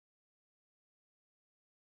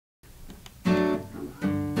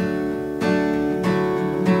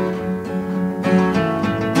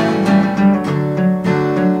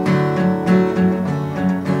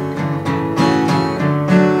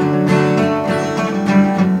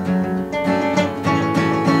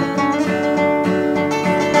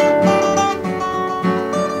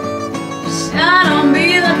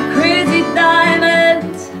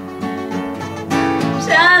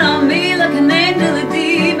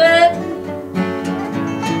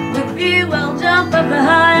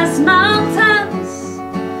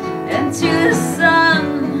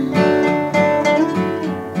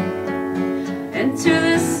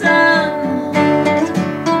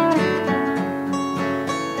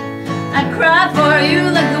I cry for you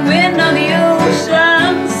like the wind on the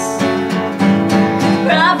oceans.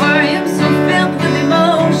 Cry for you, so filled with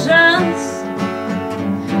emotions.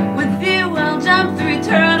 With you I'll jump through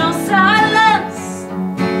eternal silence.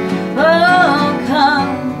 Oh,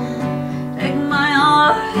 come, take my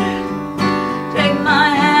heart, take my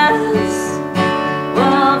hands.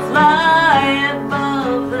 We'll fly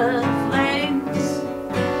above the flames.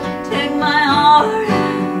 Take my heart,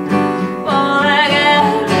 fall again.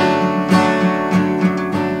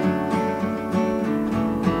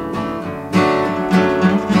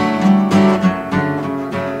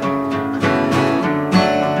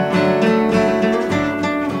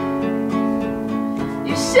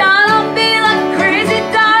 You shine on me like a crazy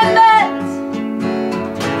diamond.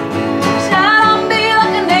 Shine on me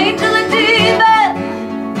like an angel and demon.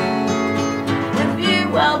 With you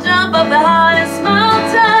I'll jump up the highest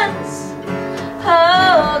mountains.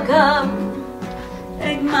 Oh, come,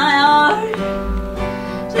 take my heart,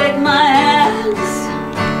 take my hands.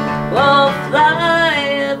 We'll fly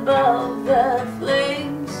above the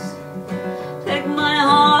flames. Take my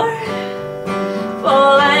heart,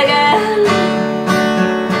 fall again.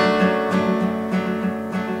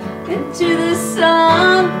 Into the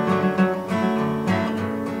sun,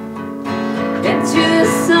 into the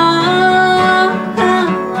sun,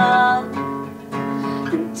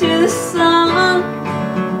 into the sun,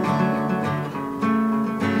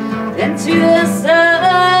 into the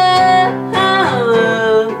sun.